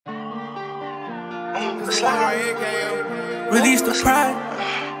Release the pride.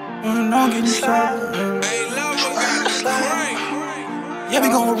 Don't get you shot. Yeah, we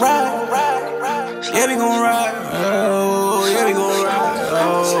gon' ride. Yeah, we gon' ride. Oh, yeah, we gon' ride.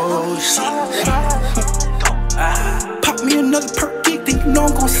 Oh, shit. Pop me another perk, think you know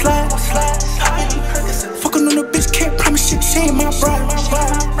I'm gon' slide. Fuckin' on a bitch, can't promise shit, she ain't my bride.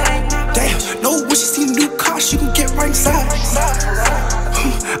 Damn, no, when she see a new car, she gon' get right inside.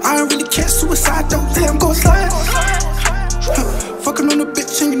 I don't really care, suicide, don't think I'm gon' slide. Fuckin' on a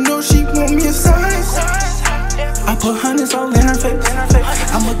bitch and you know she want me inside. I put hundreds all in her face.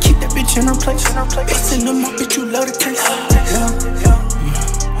 I'ma keep that bitch in her place. Bitch in the mouth, bitch, you love the taste.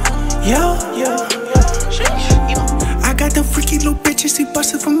 Yeah. I got the freaky little bitches, she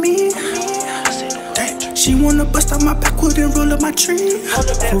bustin' for me. She wanna bust out my backwood and roll up my tree.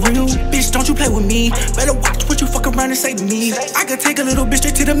 For real, bitch, don't you play with me. Better watch what you fuck around and say to me. I could take a little bitch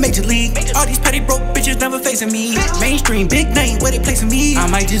straight to the major league. All these petty broke bitches never facing me. Mainstream, big name, where they placing me? I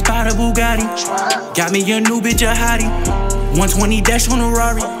might just buy the Bugatti. Got me a new bitch, a hottie. 120 dash on a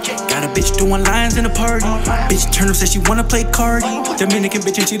Rari. Got a bitch doing lines in a party. Bitch turn up, said she wanna play Cardi. Dominican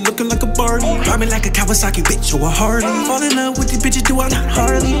bitch and she looking like a Barbie. Drive me like a Kawasaki bitch or a Harley. Fall in love with these bitches, do I not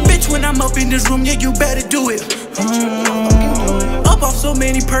hardly? Bitch, when I'm up in this room, yeah, you better do it. Up off so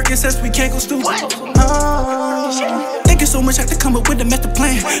many Percocets, we can't go stupid. Thinking so much, had to come up with a master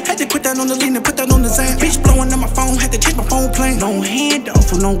plan. Had to put that on the lean and put that on the Zan. Bitch blowing on my phone, had to change my phone plan. No handoff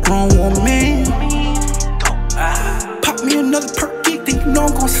for no grown woman. Pop me another perk, think you know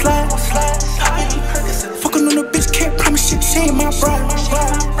I'm gon' slide. Fuckin' on a bitch, can't promise shit, she ain't my bride.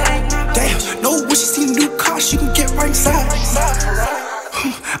 Damn, no, when she see a new car, she gon' get right inside.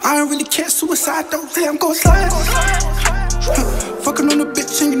 I don't really care, suicide, don't think I'm gon' slide. Fuckin' on a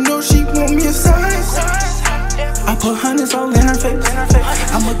bitch and you know she want me inside. I put hundreds all in her face.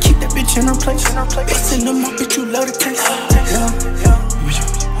 I'ma keep that bitch in her place. Bitch in the mouth, bitch, you love the taste.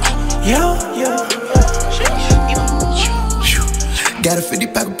 Yeah. Got a 50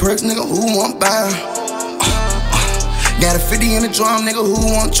 pack of perks, nigga, who want buy? Got a 50 in the drum, nigga,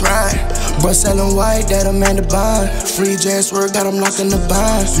 who want try? Bruh selling white, that a man to buy. Free jazz work, got him locking the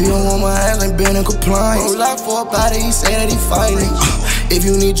bind. If you don't want my ass, ain't been in compliance. Roll out for a body, he say that he fighting. If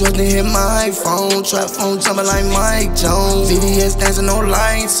you need drugs, then hit my iPhone. Trap phone jumping like Mike Jones. VVS dancing, no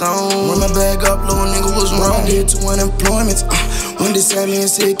lights on. Run my bag up, little nigga was wrong. Did 2 unemployments. When this sad man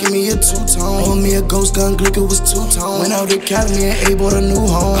said, give me a two-tone. Want me a ghost gun, glick, it was two-tone. Went out to Cali, me and A bought a new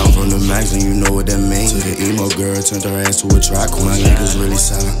home. I'm from the max, and you know what that means. To the emo girl, turned her ass to a track queen. My niggas really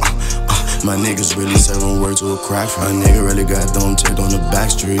selling, my niggas really serving word to a crack. My nigga really got them checked on the back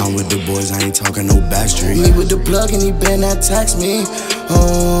street. I'm with the boys, I ain't talking no back street. Me with the plug, and he better not tax me.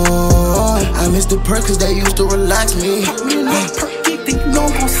 Oh, I miss the perks, cause they used to relax me. Pop me another perk, think you know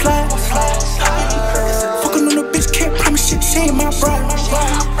I'm gon' slide. Fuckin' on a bitch, can't promise shit, she ain't my bride.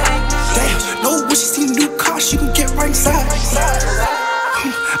 Damn, no, when she see a new car, she gon' get right inside.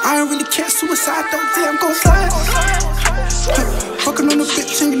 I don't really care, suicide, don't think I'm gon' slide. Fuckin' on a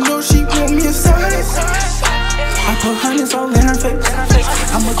bitch and you know she want me inside. I put hundreds all in her face.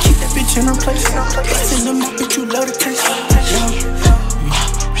 I'ma keep that bitch in her place. Bitch in the mouth, bitch, you love the taste.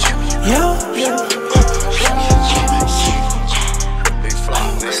 Yeah.